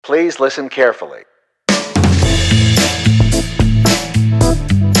Please listen carefully.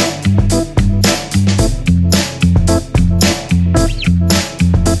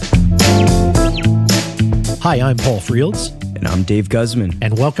 Hi, I'm Paul Fields. And I'm Dave Guzman.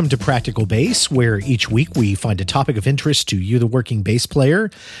 And welcome to Practical Bass, where each week we find a topic of interest to you, the working bass player,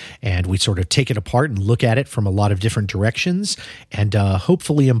 and we sort of take it apart and look at it from a lot of different directions and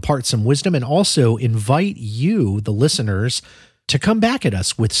hopefully impart some wisdom and also invite you, the listeners, to come back at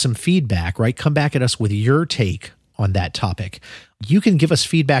us with some feedback, right? Come back at us with your take on that topic. You can give us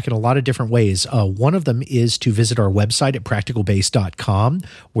feedback in a lot of different ways. One of them is to visit our website at practicalbass.com,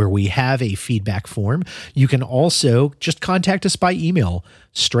 where we have a feedback form. You can also just contact us by email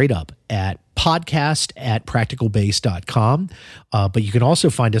straight up at podcast@practicalbass.com. But you can also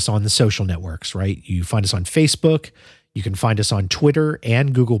find us on the social networks, right? You find us on Facebook. You can find us on Twitter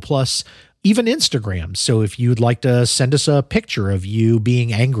and Google+, even Instagram. So if you'd like to send us a picture of you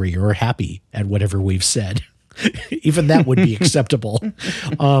being angry or happy at whatever we've said, even that would be acceptable.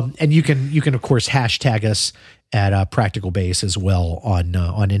 And you can of course hashtag us at Practical Bass as well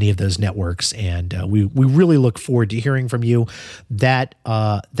on any of those networks. And we really look forward to hearing from you. That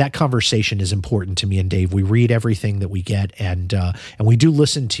conversation is important to me and Dave. We read everything that we get, and we do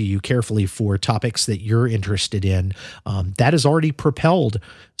listen to you carefully for topics that you're interested in. That has already propelled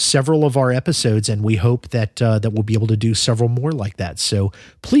several of our episodes, and we hope that we'll be able to do several more like that. So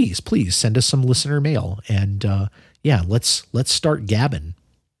please send us some listener mail, and let's start gabbing.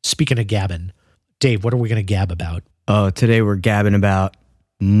 Speaking of gabbing, Dave, what are we going to gab about? Oh, today we're gabbing about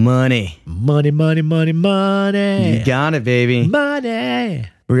money. Money. You got it, baby. Money.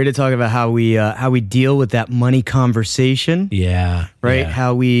 We're going to talk about how we deal with that money conversation. Yeah. Right? Yeah.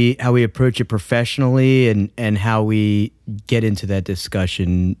 How we approach it professionally and how we get into that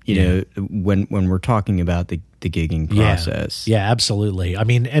discussion, you know, when we're talking about the gigging process. Yeah, absolutely. I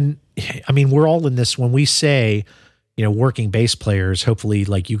mean, we're all in this when we say, you know, working bass players, hopefully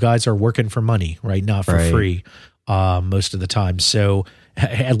like you guys are working for money, right? Not for free most of the time. So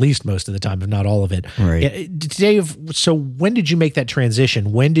at least most of the time, if not all of it. Right. Dave, so when did you make that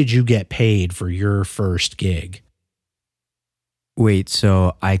transition? When did you get paid for your first gig? Wait,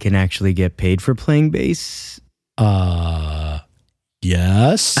 so I can actually get paid for playing bass?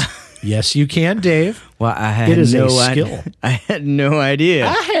 Yes. Yes, you can, Dave. Well, I had it is no a skill. I had no idea.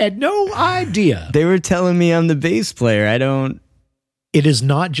 I had no idea. They were telling me I'm the bass player. It is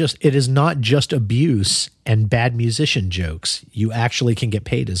not just abuse and bad musician jokes. You actually can get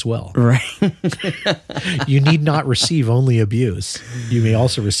paid as well. Right. You need not receive only abuse. You may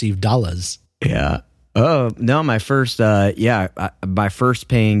also receive dollars. Yeah. Oh, no, my first my first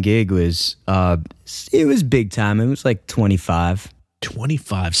paying gig was it was big time. It was like 25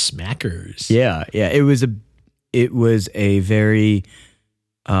 smackers. Yeah. It was a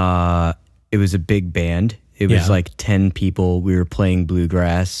big band. It was like 10 people. We were playing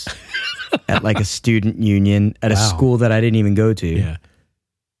bluegrass at like a student union at a school that I didn't even go to. Yeah.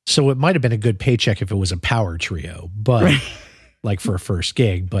 So it might have been a good paycheck if it was a power trio, but like for a first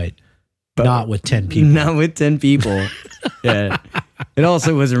gig, but not with 10 people. Not with 10 people. Yeah. It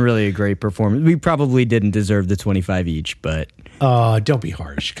also wasn't really a great performance. We probably didn't deserve the 25 each, but don't be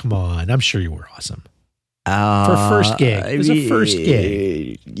harsh. Come on. I'm sure you were awesome. For a first gig. It was a first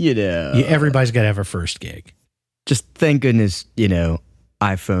gig. You know. Everybody's got to have a first gig. Just thank goodness, you know,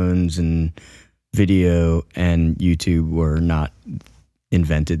 iPhones and video and YouTube were not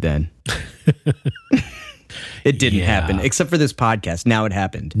invented then. It didn't happen, except for this podcast. Now it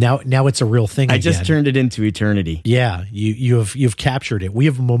happened. Now it's a real thing. I just turned it into eternity. Yeah, you've captured it. We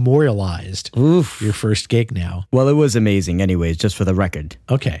have memorialized your first gig now. Well, it was amazing anyways, just for the record.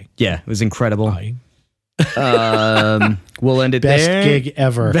 Okay. Yeah, it was incredible. We'll end it Best there. Gig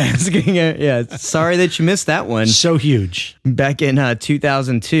ever. Best gig ever. Yeah, sorry that you missed that one. So huge. Back in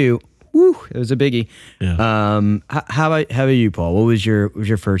 2002. Woo, it was a biggie. Yeah. How about you, Paul? What was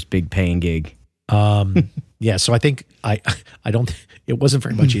your first big paying gig? Yeah, so I think I don't. It wasn't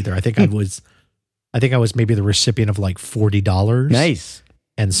very much either. I think I was maybe the recipient of like $40. Nice.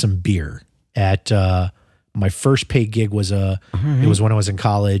 And some beer at my first paid gig was it was when I was in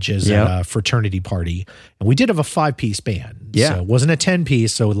college as a fraternity party, and we did have a 5-piece band. Yeah, so it wasn't a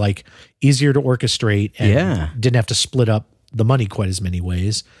 10-piece, so like easier to orchestrate and didn't have to split up the money quite as many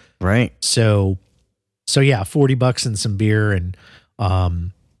ways. Right. So yeah, $40 and some beer, and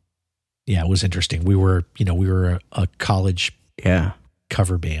it was interesting. We were a college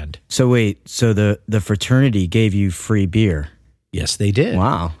cover band. So wait, so the fraternity gave you free beer? Yes, they did.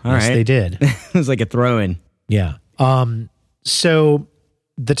 Wow. All right. Yes, they did. It was like a throw-in. Yeah. So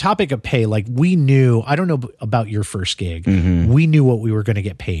the topic of pay, like we knew, I don't know about your first gig. We knew what we were going to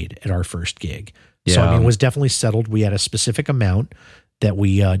get paid at our first gig. So, I mean, it was definitely settled. We had a specific amount that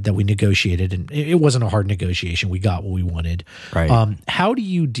we negotiated, and it wasn't a hard negotiation. We got what we wanted. Right. How do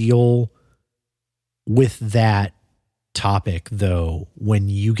you deal with that topic though, when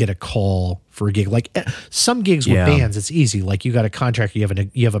you get a call for a gig? Like some gigs with bands, it's easy. Like you got a contract, you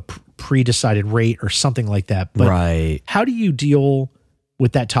have a pre-decided rate or something like that. But how do you deal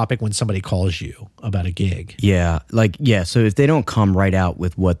with that topic when somebody calls you about a gig? So if they don't come right out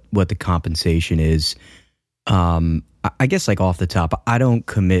with what the compensation is, I guess like off the top, I don't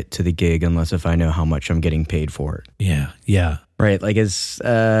commit to the gig unless if I know how much I'm getting paid for it. Yeah. Right. Like as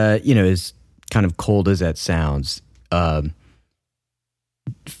as kind of cold as that sounds,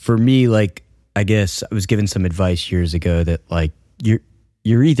 for me, like, I guess I was given some advice years ago that like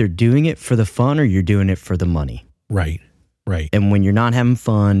you're either doing it for the fun or you're doing it for the money. Right. And when you're not having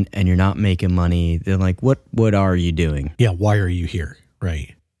fun and you're not making money, then like, what are you doing? Yeah. Why are you here?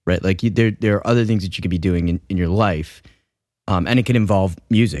 Right. Like there are other things that you could be doing in your life. And it could involve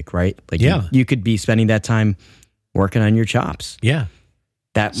music, right? Like you could be spending that time working on your chops. Yeah.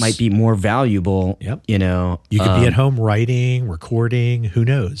 That might be more valuable. Yep. You could be at home writing, recording, who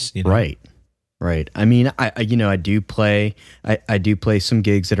knows? Right. I mean, I do play some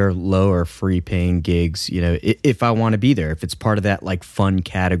gigs that are low or free paying gigs, if I want to be there, if it's part of that like fun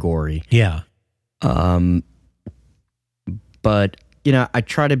category. Yeah. But I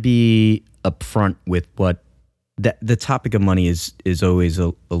try to be upfront with what the topic of money is always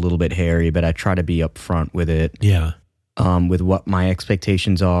a little bit hairy, but I try to be upfront with it. Yeah. With what my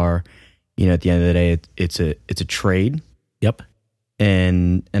expectations are. At the end of the day, it's a trade. Yep.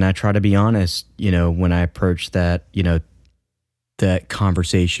 And I try to be honest, when I approach that, that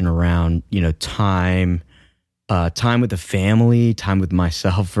conversation around, time with the family, time with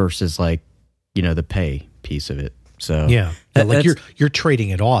myself versus like, the pay piece of it. So like you're trading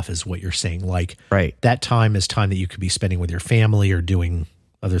it off is what you're saying. Like that time is time that you could be spending with your family or doing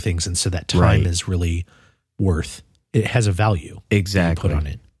other things. And so that time is really worth, it has a value. Exactly. Put on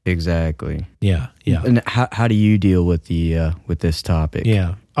it. Exactly. Yeah. And how do you deal with with this topic?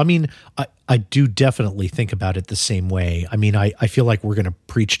 Yeah. I mean, I do definitely think about it the same way. I mean, I feel like we're going to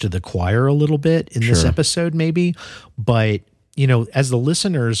preach to the choir a little bit in this episode maybe, but as the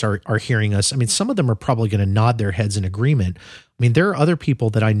listeners are hearing us, I mean, some of them are probably going to nod their heads in agreement. I mean, there are other people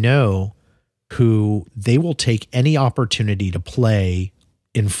that I know who they will take any opportunity to play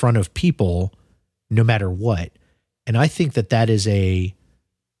in front of people no matter what. And I think that is a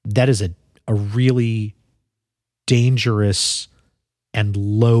really dangerous and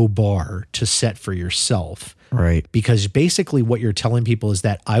low bar to set for yourself. Right. Because basically what you're telling people is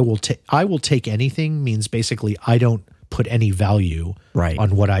that I will take anything means basically I don't put any value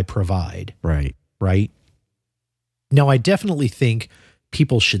on what I provide. Right. Right. Now, I definitely think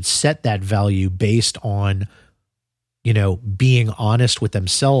people should set that value based on, being honest with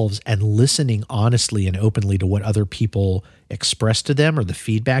themselves and listening honestly and openly to what other people express to them or the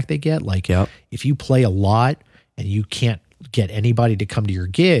feedback they get. Like if you play a lot and you can't get anybody to come to your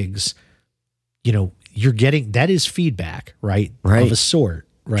gigs, you're getting, that is feedback, right? Of a sort,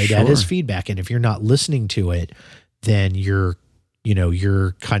 right? Sure. That is feedback. And if you're not listening to it, then you're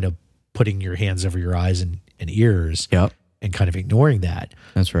kind of putting your hands over your eyes and ears and kind of ignoring that.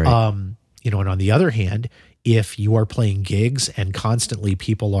 That's right. And on the other hand, if you are playing gigs and constantly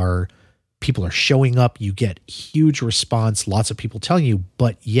people are showing up, you get huge response, lots of people telling you,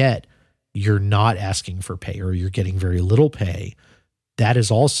 but yet you're not asking for pay or you're getting very little pay. That is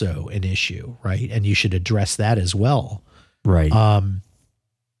also an issue, right? And you should address that as well. Right.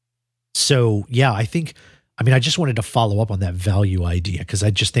 So yeah, I just wanted to follow up on that value idea because I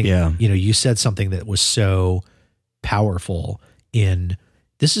just think, you said something that was so powerful in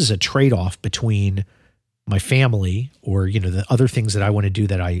this is a trade-off between my family or, the other things that I want to do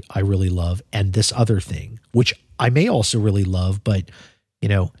that I really love and this other thing, which I may also really love, but,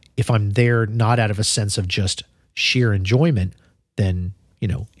 if I'm there not out of a sense of just sheer enjoyment, then,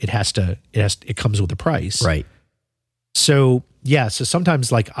 it comes with a price. Right. So yeah. So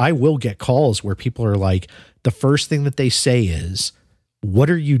sometimes like I will get calls where people are like, the first thing that they say is, what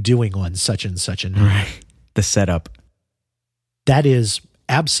are you doing on such and such a night? Right. The setup. That is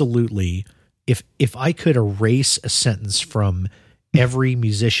absolutely, if I could erase a sentence from every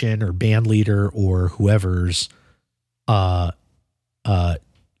musician or band leader or whoever's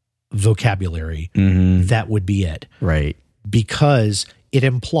vocabulary, that would be it. Right. Because it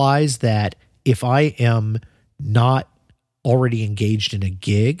implies that if I am not already engaged in a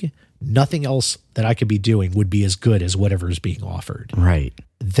gig, nothing else that I could be doing would be as good as whatever is being offered. Right.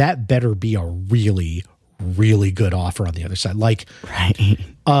 That better be a really, really good offer on the other side. Like, Right.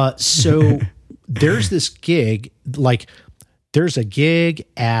 So there's this gig, like there's a gig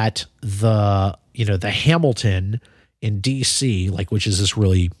at the Hamilton in DC, like, which is this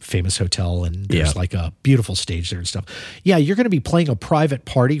really famous hotel. And there's like a beautiful stage there and stuff. Yeah. You're going to be playing a private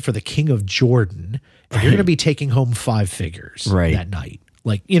party for the King of Jordan, and you're going to be taking home 5 figures that night.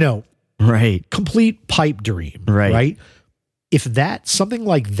 Like, Right. complete pipe dream. Right. If something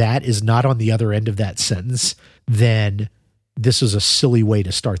like that is not on the other end of that sentence, then this is a silly way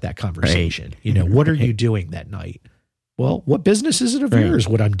to start that conversation. What are you doing that night? Well, what business is it of yours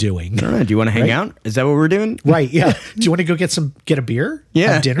what I'm doing? I don't know. Do you want to hang out? Is that what we're doing? Right. Yeah. Do you want to go get a beer?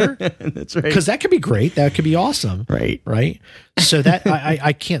 Yeah. Have dinner? That's right. Because that could be great. That could be awesome. Right. Right. So that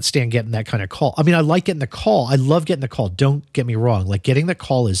I can't stand getting that kind of call. I mean, I like getting the call. I love getting the call. Don't get me wrong. Like, getting the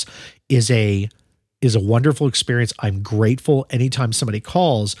call is a wonderful experience. I'm grateful anytime somebody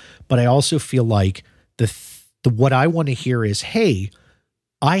calls, but I also feel like what I want to hear is, hey,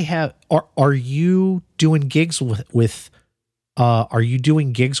 are you doing gigs with are you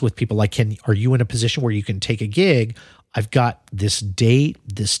doing gigs with people? Like, are you in a position where you can take a gig? I've got this date,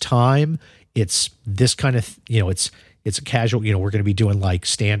 this time. It's this kind of, it's a casual, we're going to be doing like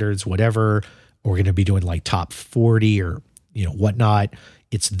standards, whatever. Or we're going to be doing like top 40 or, whatnot.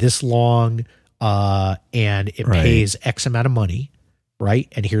 It's this long, and it pays X amount of money.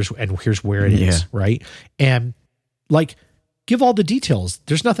 Right. And here's where it is. Right. And like, give all the details.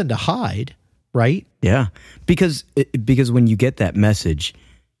 There's nothing to hide. Right. Yeah. Because when you get that message,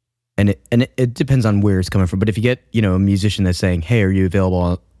 and it depends on where it's coming from, but if you get, a musician that's saying, hey, are you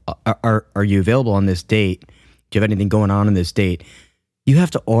available? Are you available on this date? Do you have anything going on this date? You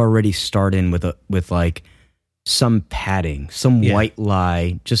have to already start in with like some padding, some white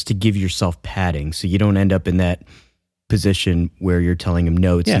lie, just to give yourself padding. So you don't end up in that position where you're telling him,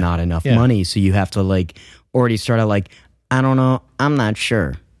 no, it's not enough money. So you have to like already start out like, I don't know. I'm not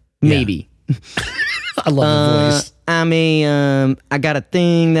sure. Maybe. I love the voice. I got a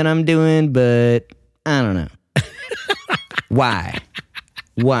thing that I'm doing, but I don't know. Why?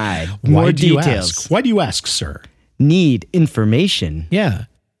 More details. Why do you ask, sir? Need information. Yeah.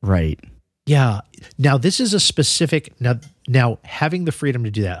 Right. Yeah. Now, this is a specific, now having the freedom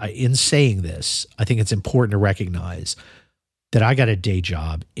to do that, in saying this, I think it's important to recognize that I got a day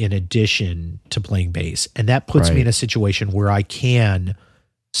job in addition to playing bass. And that puts me in a situation where I can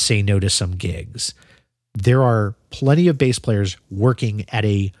say no to some gigs. There are plenty of bass players working at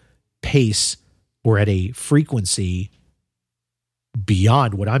a pace or at a frequency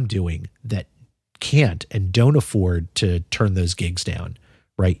beyond what I'm doing that can't and don't afford to turn those gigs down.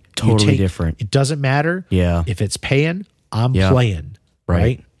 Right. Totally different. It doesn't matter. Yeah. If it's paying, I'm playing.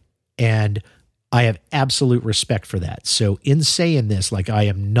 Right. And I have absolute respect for that. So in saying this, like, I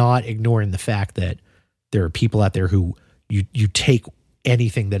am not ignoring the fact that there are people out there who you take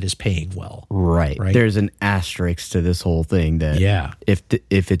anything that is paying well. Right. There's an asterisk to this whole thing that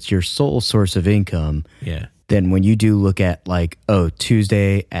if it's your sole source of income, then when you do look at like,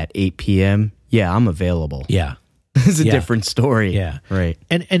 Tuesday at 8 p.m., I'm available. Yeah. It's a different story. Yeah. Right.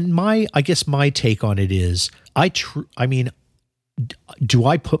 And I guess my take on it is do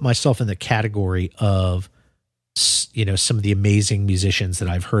I put myself in the category of, some of the amazing musicians that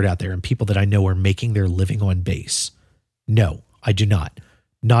I've heard out there and people that I know are making their living on bass? No, I do not.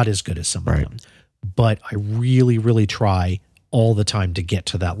 Not as good as some of them. But I really, really try all the time to get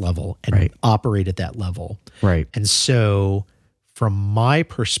to that level and operate at that level. Right. And so from my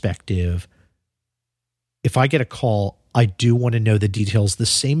perspective, if I get a call, I do want to know the details the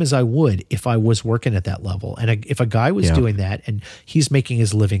same as I would if I was working at that level. And if a guy was doing that and he's making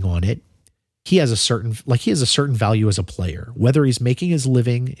his living on it, he has a certain value as a player, whether he's making his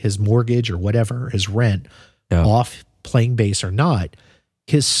living, his mortgage or whatever, his rent off playing bass or not,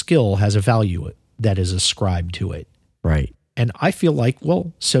 his skill has a value that is ascribed to it. Right. And I feel like,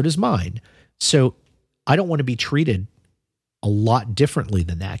 well, so does mine. So I don't want to be treated a lot differently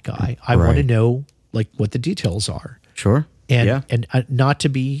than that guy. I want to know like what the details are. Sure. And not to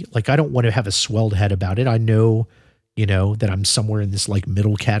be like, I don't want to have a swelled head about it. I know, that I'm somewhere in this like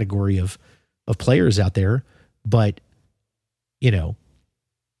middle category of players out there, but it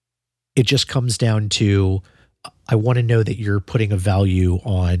just comes down to, I want to know that you're putting a value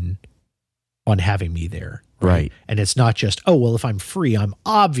on having me there. Right. And it's not just, if I'm free, I'm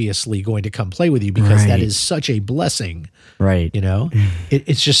obviously going to come play with you because that is such a blessing. Right.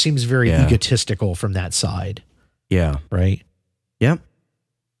 It just seems very egotistical from that side. Yeah. Right. Yep.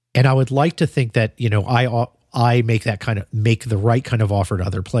 And I would like to think that, I make the right kind of offer to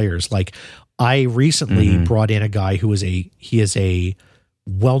other players. Like I recently brought in a guy who is a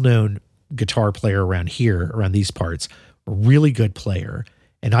well-known guitar player around these parts, a really good player.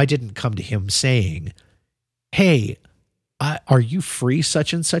 And I didn't come to him saying, hey, are you free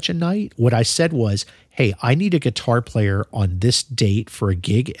such and such a night? What I said was, hey, I need a guitar player on this date for a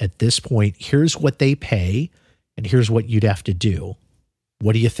gig at this point. Here's what they pay, and here's what you'd have to do.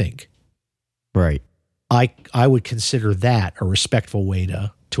 What do you think? Right. I would consider that a respectful way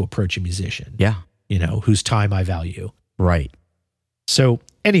to approach a musician. Yeah. Whose time I value. Right. So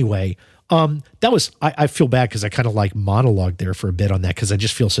anyway, that was, I feel bad because I kind of like monologued there for a bit on that because I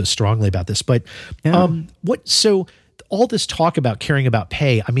just feel so strongly about this. But so all this talk about caring about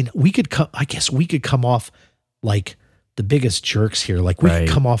pay, I mean, I guess we could come off like the biggest jerks here. Like we could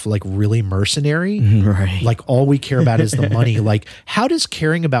come off like really mercenary. Right. Like all we care about is the money. Like how does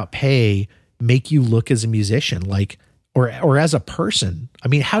caring about pay make you look as a musician? Like, or as a person? I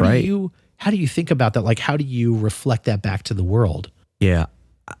mean, how do you think about that? Like, how do you reflect that back to the world? Yeah.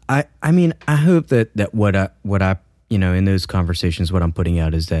 I mean, I hope that what I in those conversations, what I'm putting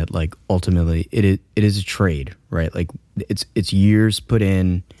out is that like ultimately it is a trade, right? Like it's years put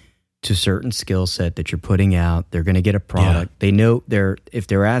in to certain skill set that you're putting out. They're going to get a product. They know if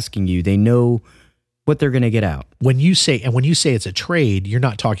they're asking you, they know what they're going to get out. When you say it's a trade, you're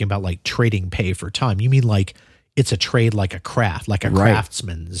not talking about like trading pay for time. You mean like it's a trade, like a craft, like a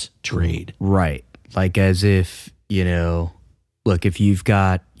craftsman's trade. Right. Like as if, look, if you've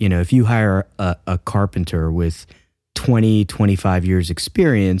got, if you hire a carpenter with 20, 25 years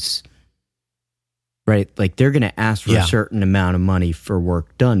experience, right? Like they're going to ask for a certain amount of money for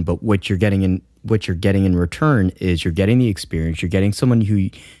work done, but what you're getting in return is you're getting the experience. You're getting someone who,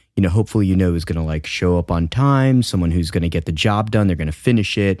 hopefully is going to like show up on time, someone who's going to get the job done. They're going to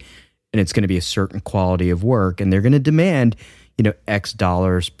finish it, and it's going to be a certain quality of work, and they're going to demand, X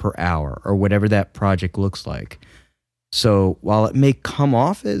dollars per hour or whatever that project looks like. So while it may come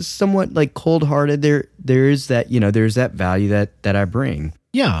off as somewhat like cold-hearted, there is that, there's that value that I bring.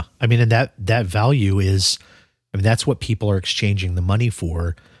 Yeah. I mean, and that value is, that's what people are exchanging the money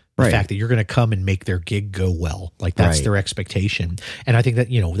for. The fact that you're going to come and make their gig go well. Like that's their expectation. And I think that,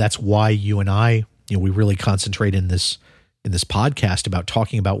 that's why you and I, we really concentrate in this podcast about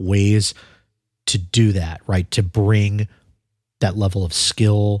talking about ways to do that, right? To bring that level of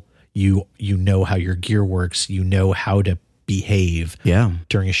skill. You know how your gear works. You know how to behave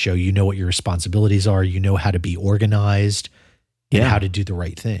during a show. You know what your responsibilities are. You know how to be organized and how to do the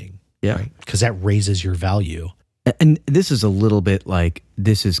right thing. Yeah. Right? Because that raises your value. And this is a little bit like,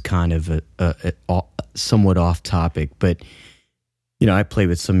 this is kind of a somewhat off topic, but, I play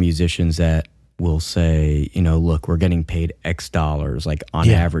with some musicians that will say, look, we're getting paid X dollars, like on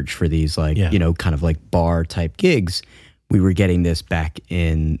average for these, like, kind of like bar type gigs. We were getting this back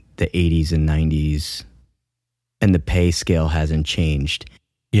in the 80s and 90s, and the pay scale hasn't changed.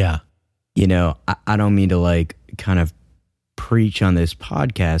 Yeah. I don't mean to like kind of preach on this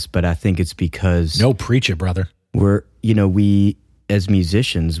podcast, but I think it's because... No, preach it, brother. We as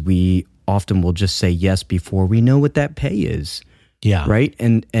musicians, we often will just say yes before we know what that pay is. Yeah. Right?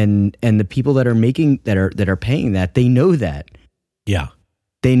 And the people that are paying that, they know that. Yeah.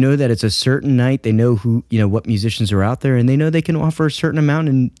 They know that it's a certain night. They know who, what musicians are out there, and they know they can offer a certain amount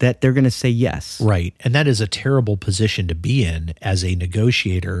and that they're going to say yes. Right. And that is a terrible position to be in as a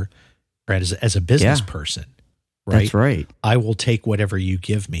negotiator or as a business person. Right. That's right. I will take whatever you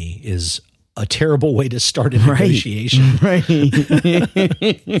give me is a terrible way to start a negotiation. Right.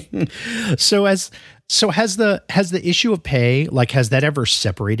 So has the issue of pay, like, has that ever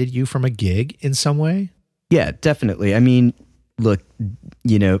separated you from a gig in some way? Yeah, definitely. I mean, look,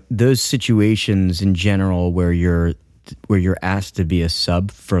 those situations in general where you're asked to be a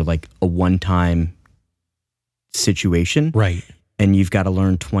sub for like a one-time situation. Right. And you've got to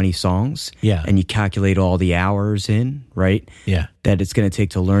learn 20 songs. Yeah. And you calculate all the hours in, right? Yeah. That it's going to take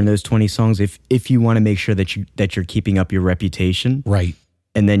to learn those 20 songs if you want to make sure that you're keeping up your reputation. Right.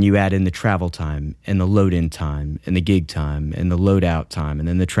 And then you add in the travel time and the load in time and the gig time and the load out time and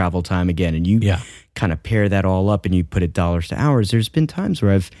then the travel time again. And you kind of pair that all up and you put it dollars to hours. There's been times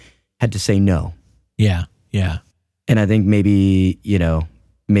where I've had to say no. Yeah. Yeah. And I think maybe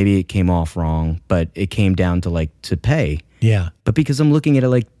it came off wrong, but it came down to pay. Yeah. But because I'm looking at it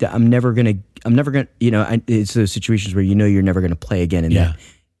like I'm never gonna, it's those situations where you're never gonna play again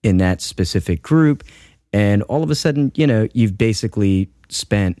in that specific group, and all of a sudden, you've basically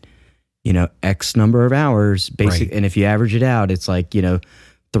spent, X number of hours, and if you average it out, it's like $3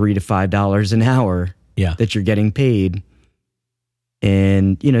 to $5 an hour that you're getting paid.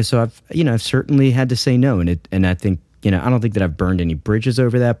 And, so I've certainly had to say no. And I think, I don't think that I've burned any bridges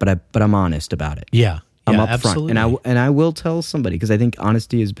over that, but I'm honest about it. Yeah. I'm yeah, up absolutely. front, and I will tell somebody, because I think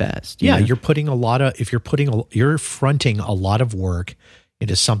honesty is best. Yeah, know? you're putting a lot of you're fronting a lot of work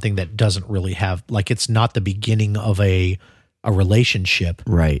into something that doesn't really have, like, it's not the beginning of a relationship,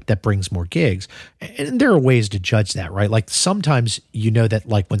 right, that brings more gigs. And there are ways to judge that, right? Like, sometimes that,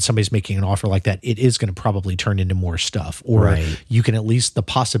 like, when somebody's making an offer like that, it is going to probably turn into more stuff, or right. you can, at least the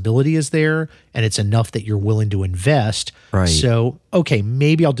possibility is there and it's enough that you're willing to invest. Right. So, okay,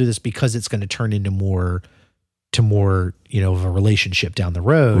 maybe I'll do this because it's going to turn into more of a relationship down the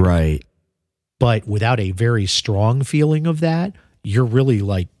road. Right. But without a very strong feeling of that, you're really,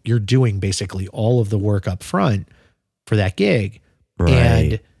 like, you're doing basically all of the work up front for that gig. Right.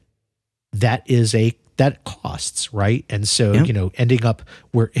 And that costs, right? And so, Yep. ending up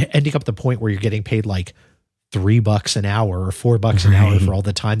the point where you're getting paid like $3 an hour or $4 an hour for all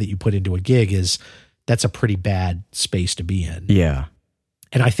the time that you put into a gig that's a pretty bad space to be in. Yeah.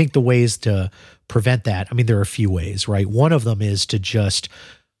 And I think the ways to prevent that, I mean, there are a few ways, right? One of them is to just,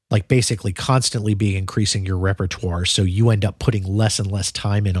 like, basically constantly be increasing your repertoire, so you end up putting less and less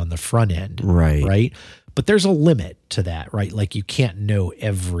time in on the front end. Right. Right. But there's a limit to that, right? Like, you can't know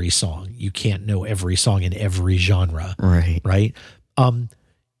every song. You can't know every song in every genre. Right. Right.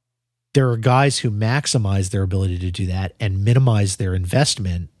 There are guys who maximize their ability to do that and minimize their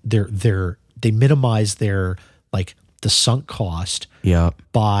investment. They minimize their, like, the sunk cost. Yeah.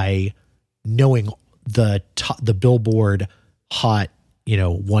 By knowing the Billboard Hot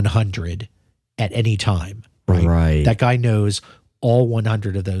 100 at any time, right? Right. That guy knows all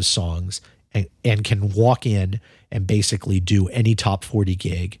 100 of those songs and can walk in and basically do any top 40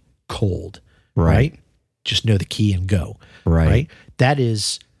 gig cold, right? Just know the key and go, right?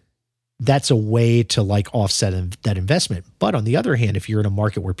 That's a way to, like, offset that investment. But on the other hand, if you're in a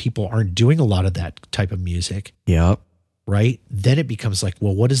market where people aren't doing a lot of that type of music, Yep. right, then it becomes like,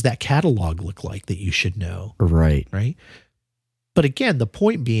 well, what does that catalog look like that you should know? Right. Right. But again, the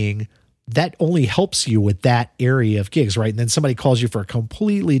point being, that only helps you with that area of gigs, right? And then somebody calls you for a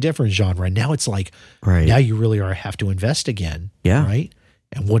completely different genre. And now it's like, now you really have to invest again. Yeah. Right.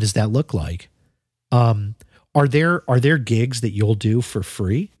 And what does that look like? Are there gigs that you'll do for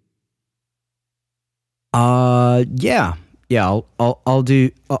free? Yeah. I'll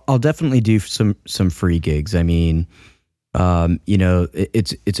definitely do some free gigs. I mean,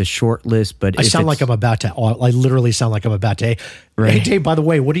 it's a short list, but I literally sound like I'm about to, hey, Dave, by the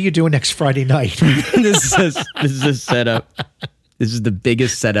way, what are you doing next Friday night? This is a setup. This is the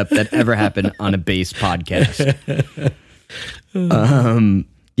biggest setup that ever happened on a bass podcast.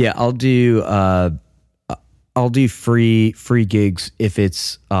 Yeah, I'll do free gigs if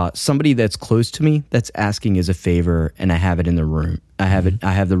it's somebody that's close to me that's asking as a favor, and I have it in the room. I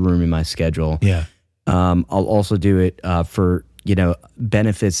have the room in my schedule. Yeah. I'll also do it for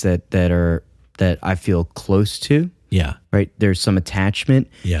benefits that I feel close to. Yeah. Right. There's some attachment.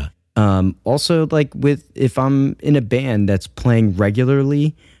 Yeah. Also, like, if I'm in a band that's playing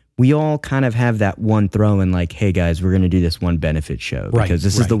regularly, we all kind of have that one throw in, like, hey guys, we're going to do this one benefit show because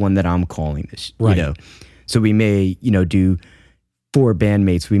this is the one that I'm calling this. Right. So we may do 4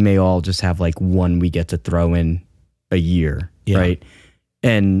 bandmates. We may all just have, like, one we get to throw in a year. Yeah. Right.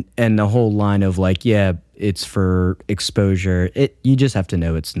 And the whole line of, like, yeah, it's for exposure. You just have to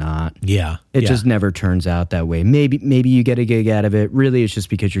know it's not. Yeah. It just never turns out that way. Maybe you get a gig out of it. Really, it's just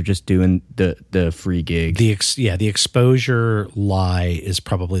because you're just doing the free gig. The exposure lie is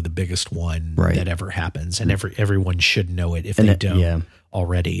probably the biggest one that ever happens, and everyone should know it if they don't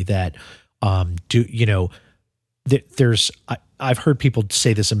already. That there's I've heard people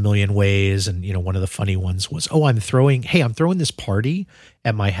say this a million ways, and one of the funny ones was, I'm throwing this party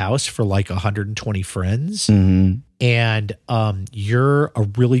at my house for like 120 friends, and you're a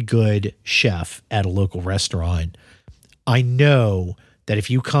really good chef at a local restaurant. I know that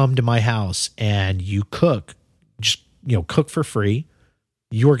if you come to my house and you cook, just cook for free,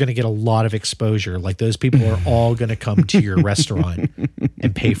 you're going to get a lot of exposure. Like, those people are all going to come to your restaurant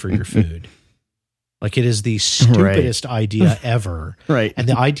and pay for your food. Like, it is the stupidest idea ever. Right. And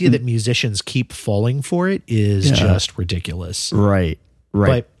the idea that musicians keep falling for it is just ridiculous. Right.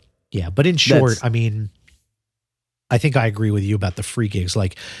 But in short, I mean, I think I agree with you about the free gigs.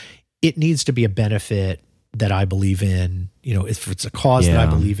 Like, it needs to be a benefit that I believe in, if it's a cause that I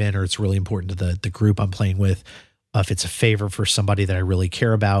believe in, or it's really important to the group I'm playing with. If it's a favor for somebody that I really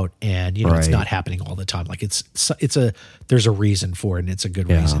care about, and, it's not happening all the time. Like, there's a reason for it, and it's a good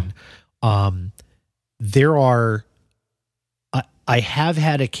reason. I have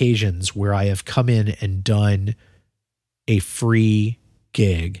had occasions where I have come in and done a free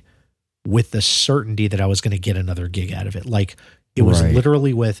gig with the certainty that I was going to get another gig out of it. Like it was Right.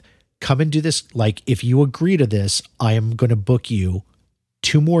 literally with, come and do this. Like if you agree to this, I am going to book you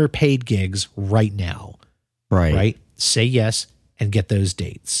 2 more paid gigs right now. Right. Right. Say yes and get those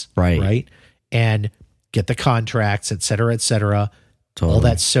dates. Right. Right. And get the contracts, et cetera, et cetera. Totally. All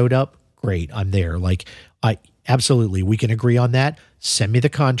that sewed up. Great. I'm there. Like I absolutely, we can agree on that. Send me the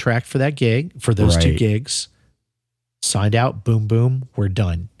contract for that gig, for those 2 Right. gigs. Signed out. Boom, boom. We're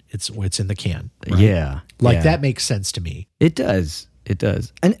done. It's in the can. Right? Yeah. Like yeah. that makes sense to me. It does. It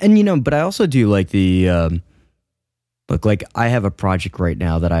does. And you know, but I also do like the look, like I have a project right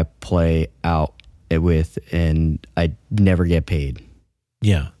now that I play out with and I never get paid.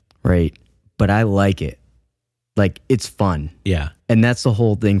 Yeah. Right. But I like it. Like it's fun. Yeah. And that's the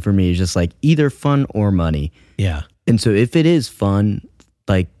whole thing for me is just like either fun or money. Yeah. And so if it is fun,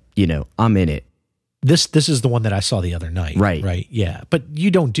 like, you know, I'm in it. This is the one that I saw the other night. Right. Right. Yeah. But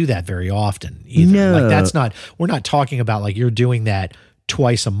you don't do that very often either. No. Like that's not, we're not talking about like you're doing that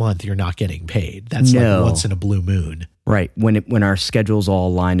twice a month, you're not getting paid. That's No. like once in a blue moon. Right. When our schedules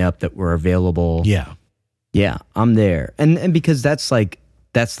all line up that we're available. Yeah. Yeah, I'm there. And because that's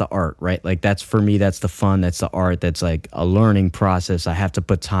the art, right? Like that's for me, that's the fun, that's the art, that's like a learning process. I have to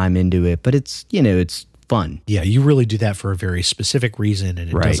put time into it, but it's, you know, it's fun. Yeah. You really do that for a very specific reason and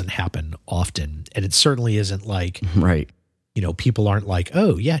it Right. doesn't happen often. And it certainly isn't like, Right. you know, people aren't like,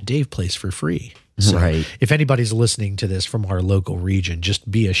 oh yeah, Dave plays for free. So Right. if anybody's listening to this from our local region, just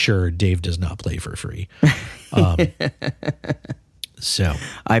be assured Dave does not play for free. So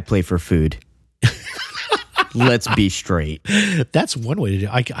I play for food. Let's be straight. that's one way to do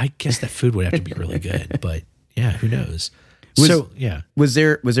it. I guess that food would have to be really good, but yeah, who knows? Yeah. Was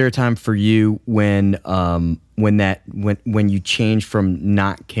there a time for you when you changed from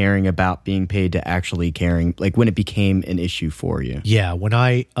not caring about being paid to actually caring, like when it became an issue for you? Yeah. When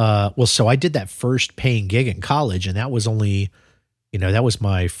so I did that first paying gig in college and that was only, you know, that was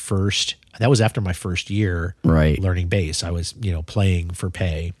after my first year Right. learning bass. I was, you know, playing for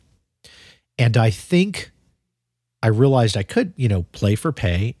pay. And I think I realized I could, you know, play for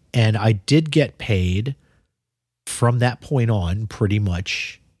pay and I did get paid from that point on pretty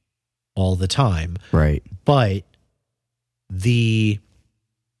much all the time. Right. But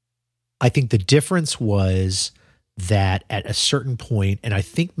I think the difference was that at a certain point, and I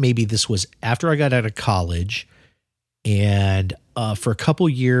think maybe this was after I got out of college, and for a couple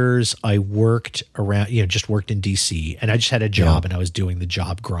years I worked around, you know, just worked in DC, and I just had a job and I was doing the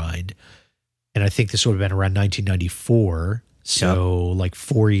job grind. And I think this would have been around 1994. So like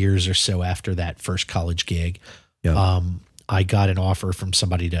 4 years or so after that first college gig, I got an offer from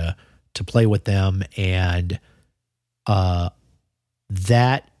somebody to play with them. And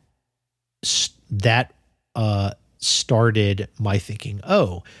that started my thinking,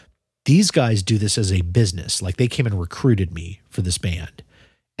 oh, these guys do this as a business. Like they came and recruited me for this band.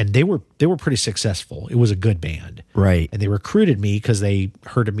 And they were pretty successful. It was a good band. Right. And they recruited me because they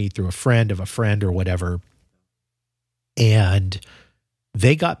heard of me through a friend of a friend or whatever. And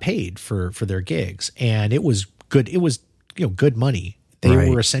they got paid for their gigs. And it was good. It was, you know, good money. They Right.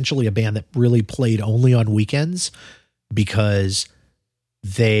 were essentially a band that really played only on weekends because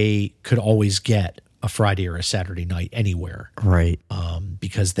they could always get a Friday or a Saturday night anywhere. Right.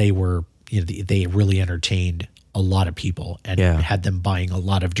 Because they were, you know, they really entertained a lot of people and had them buying a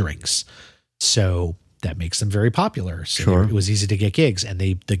lot of drinks. So that makes them very popular. So Sure. it was easy to get gigs and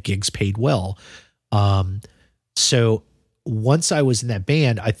the gigs paid well. So once I was in that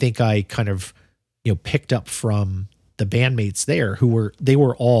band, I think I kind of, you know, picked up from the bandmates there they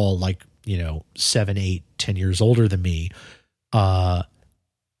were all like, you know, 7, 8, 10 years older than me,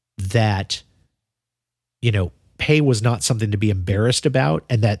 that, you know, pay was not something to be embarrassed about.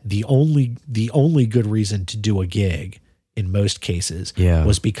 And that the only good reason to do a gig in most cases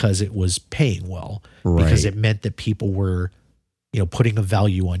was because it was paying well, because it meant that people were, you know, putting a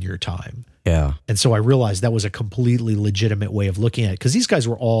value on your time. Yeah. And so I realized that was a completely legitimate way of looking at it. Cause these guys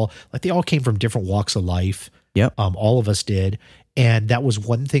were all like, they all came from different walks of life. Yep. All of us did. And that was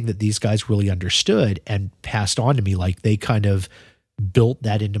one thing that these guys really understood and passed on to me. Like they kind of built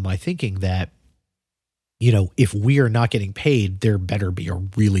that into my thinking that, you know, if we are not getting paid, there better be a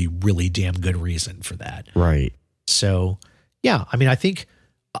really, really damn good reason for that. Right. So, yeah, I mean,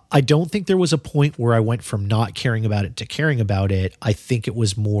 I don't think there was a point where I went from not caring about it to caring about it. I think it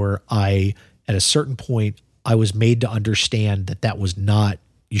was more, at a certain point, I was made to understand that was not,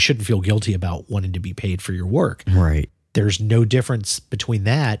 you shouldn't feel guilty about wanting to be paid for your work. Right. There's no difference between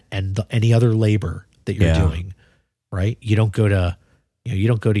that and any other labor that you're doing, right? You don't go to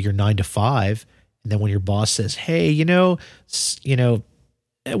your 9 to 5 And then when your boss says, hey,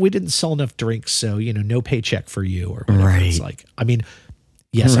 we didn't sell enough drinks, so, no paycheck for you or whatever. Right. It's like, I mean,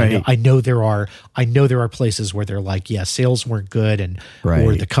 yes, Right. I know there are places where they're like, yeah, sales weren't good or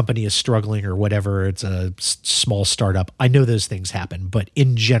Right. the company is struggling or whatever. It's a small startup. I know those things happen, but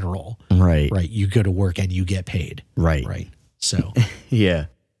in general, Right. right, you go to work and you get paid. Right. Right. So, Yeah.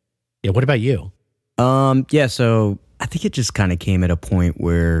 yeah. What about you? Yeah, so I think it just kind of came at a point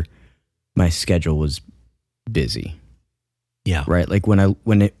where my schedule was busy. Yeah. Right? Like when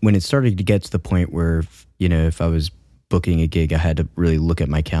it started to get to the point where, if I was booking a gig, I had to really look at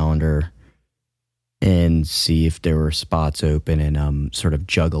my calendar and see if there were spots open, and sort of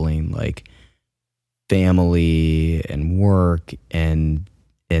juggling like family and work and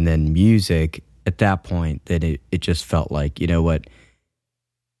then music. At that point, then it just felt like, you know what?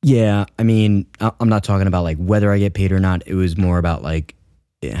 Yeah, I mean, I'm not talking about like whether I get paid or not. It was more about like,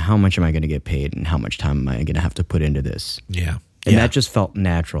 how much am I going to get paid and how much time am I going to have to put into this? Yeah. And that just felt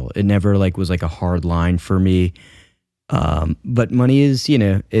natural. It never like was like a hard line for me. But money is,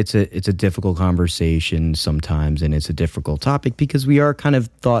 it's a difficult conversation sometimes, and it's a difficult topic because we are kind of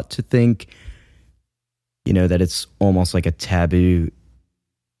thought to think, that it's almost like a taboo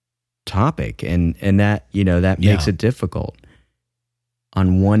topic, and that, that makes it difficult.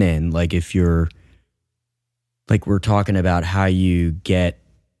 On one end, like if you're, like we're talking about how you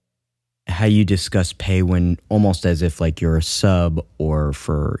discuss pay when almost as if like you're a sub, or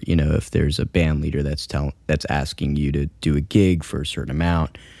for, if there's a band leader that's asking you to do a gig for a certain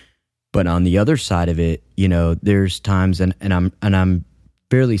amount. But on the other side of it, there's times, and I'm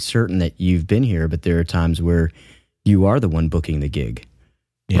fairly certain that you've been here, but there are times where you are the one booking the gig,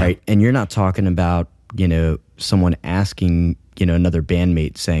 right? And you're not talking about, someone asking, another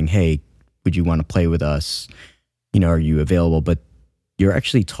bandmate saying, hey, would you want to play with us? Are you available? But you're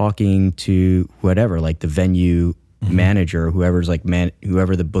actually talking to whatever, like the venue manager, whoever's like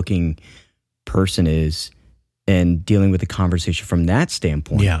whoever the booking person is, and dealing with the conversation from that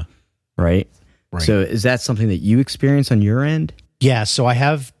standpoint. Yeah. Right. So is that something that you experience on your end? Yeah. So I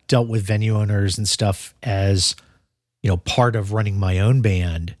have dealt with venue owners and stuff as, part of running my own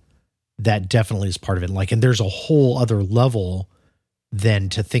band. That definitely is part of it. Like, and there's a whole other level then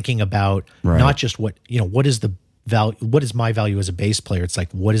to thinking about not just what is the value, what is my value as a bass player? It's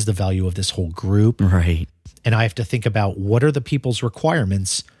like, what is the value of this whole group? Right. And I have to think about what are the people's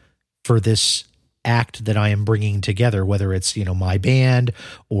requirements for this act that I am bringing together, whether it's, my band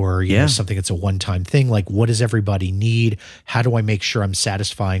or, something that's a one-time thing. Like, what does everybody need? How do I make sure I'm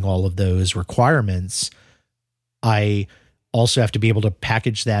satisfying all of those requirements? I also have to be able to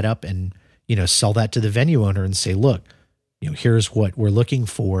package that up and, sell that to the venue owner and say, look, here's what we're looking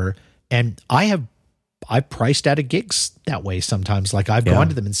for. And I've priced out of gigs that way sometimes. Like I've gone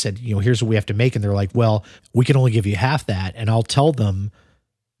to them and said, here's what we have to make. And they're like, well, we can only give you half that. And I'll tell them,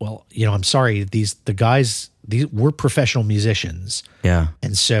 well, I'm sorry, we're professional musicians. Yeah.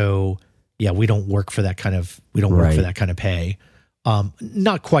 And so, we don't work for that kind of, work for that kind of pay.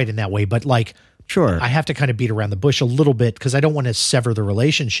 Not quite in that way, but like, sure, I have to kind of beat around the bush a little bit because I don't want to sever the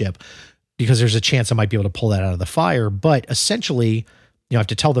relationship, because there's a chance I might be able to pull that out of the fire. But essentially, I have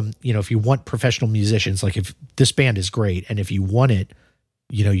to tell them, if you want professional musicians, like if this band is great and if you want it,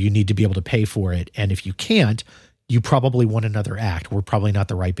 you need to be able to pay for it. And if you can't, you probably want another act. We're probably not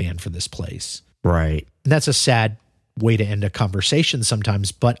the right band for this place. Right. And that's a sad way to end a conversation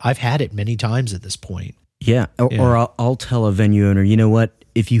sometimes, but I've had it many times at this point. Yeah. Or I'll tell a venue owner, you know what?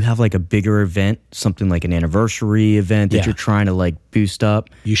 If you have like a bigger event, something like an anniversary event that you're trying to like boost up,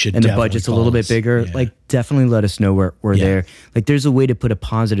 you should, and the budget's a little bit bigger, like definitely let us know we're there. Like there's a way to put a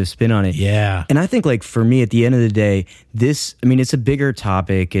positive spin on it. Yeah. And I think like for me at the end of the day, it's a bigger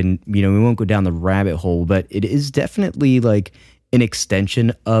topic, and we won't go down the rabbit hole, but it is definitely like an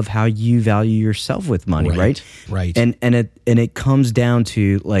extension of how you value yourself with money, right? Right. And it comes down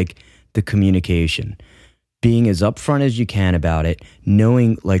to like the communication. Being as upfront as you can about it,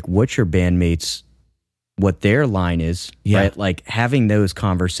 knowing like what your bandmates, what their line is, right? Like having those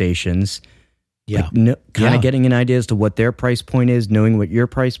conversations, kind of getting an idea as to what their price point is, knowing what your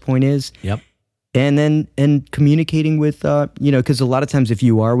price point is. Yep. And communicating with, because a lot of times if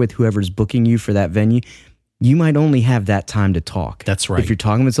you are with whoever's booking you for that venue, you might only have that time to talk. That's right. If you're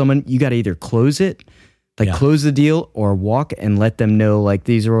talking with someone, you got to either close it, close the deal, or walk and let them know, like,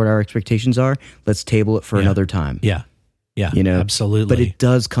 these are what our expectations are. Let's table it for another time. Yeah. Yeah. Absolutely. But it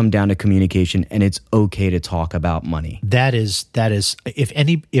does come down to communication, and it's okay to talk about money. That is,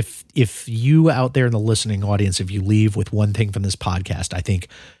 if you out there in the listening audience, if you leave with one thing from this podcast, I think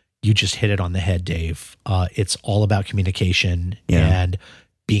you just hit it on the head, Dave. It's all about communication and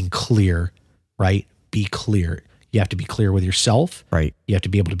being clear, right? Be clear. You have to be clear with yourself. Right. You have to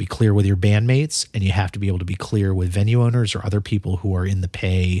be able to be clear with your bandmates, and you have to be able to be clear with venue owners or other people who are in the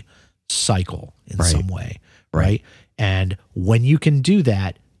pay cycle in some way. Right. And when you can do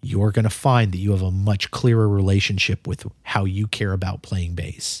that, you're going to find that you have a much clearer relationship with how you care about playing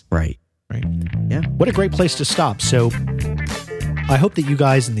bass. Right. Right. Yeah. What a great place to stop. So I hope that you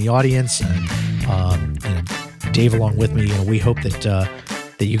guys in the audience and Dave along with me, we hope that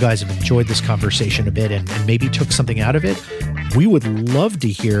you guys have enjoyed this conversation a bit and maybe took something out of it. We would love to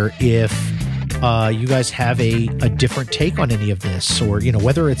hear if you guys have a different take on any of this, or,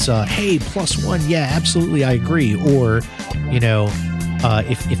 whether it's hey, +1, yeah, absolutely, I agree. Or,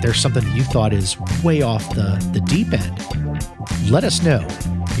 if there's something that you thought is way off the deep end, let us know.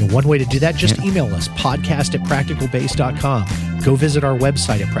 One way to do that, just email us, podcast@practicalbass.com. Go visit our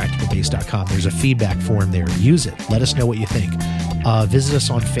website at practicalbass.com. There's a feedback form there. Use it. Let us know what you think. Visit us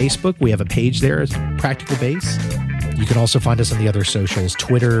on Facebook. We have a page there, it's Practical Bass. You can also find us on the other socials,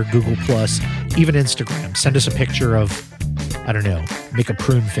 Twitter, Google+, even Instagram. Send us a picture of, I don't know, make a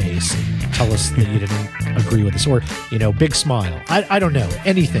prune face and tell us that you didn't agree with us, or, big smile. I don't know,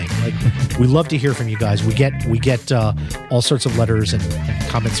 anything. Like, we love to hear from you guys. We get all sorts of letters and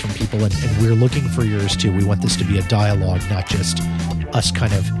comments from people, and we're looking for yours too. We want this to be a dialogue, not just us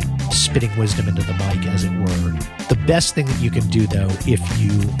kind of spitting wisdom into the mic, as it were. The best thing that you can do, though, if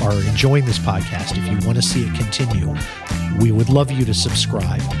you are enjoying this podcast, if you want to see it continue, we would love you to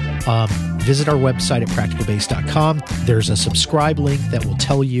subscribe. Visit our website at practicalbass.com. There's a subscribe link that will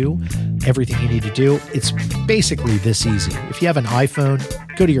tell you everything you need to do. It's basically this easy. If you have an iPhone,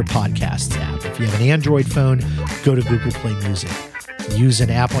 go to your podcasts app. If you have an Android phone, go to Google Play Music. Use an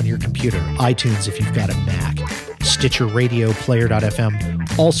app on your computer, iTunes if you've got a Mac, Stitcher Radio,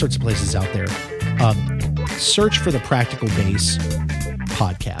 Player.fm, all sorts of places out there. Search for the Practical Bass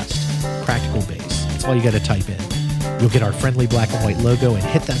podcast. Practical Bass. That's all you got to type in. You'll get our friendly black and white logo and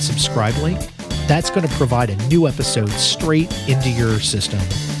hit that subscribe link. That's going to provide a new episode straight into your system,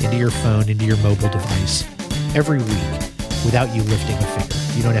 into your phone, into your mobile device every week without you lifting a finger.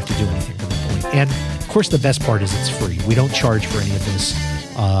 You don't have to do anything from that point. And of course, the best part is it's free. We don't charge for any of this.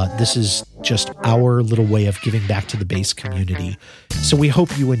 This is just our little way of giving back to the bass community. So we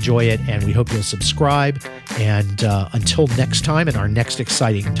hope you enjoy it, and we hope you'll subscribe. And until next time and our next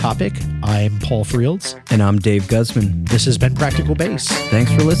exciting topic, I'm Paul Frields. And I'm Dave Guzman. This has been Practical Bass.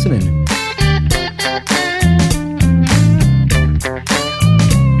 Thanks for listening.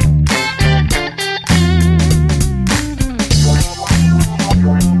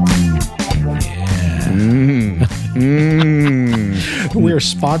 We're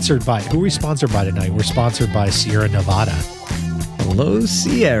sponsored by, who are we sponsored by tonight? We're sponsored by Sierra Nevada. Hello,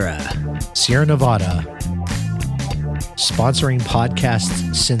 Sierra. Sierra Nevada, sponsoring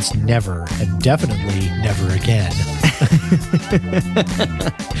podcasts since never, and definitely never again.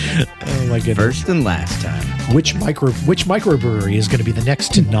 Oh my goodness. First and last time. Which microbrewery is going to be the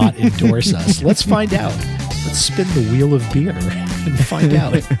next to not endorse us? Let's find out. Let's spin the wheel of beer and find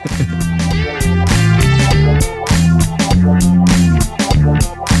out.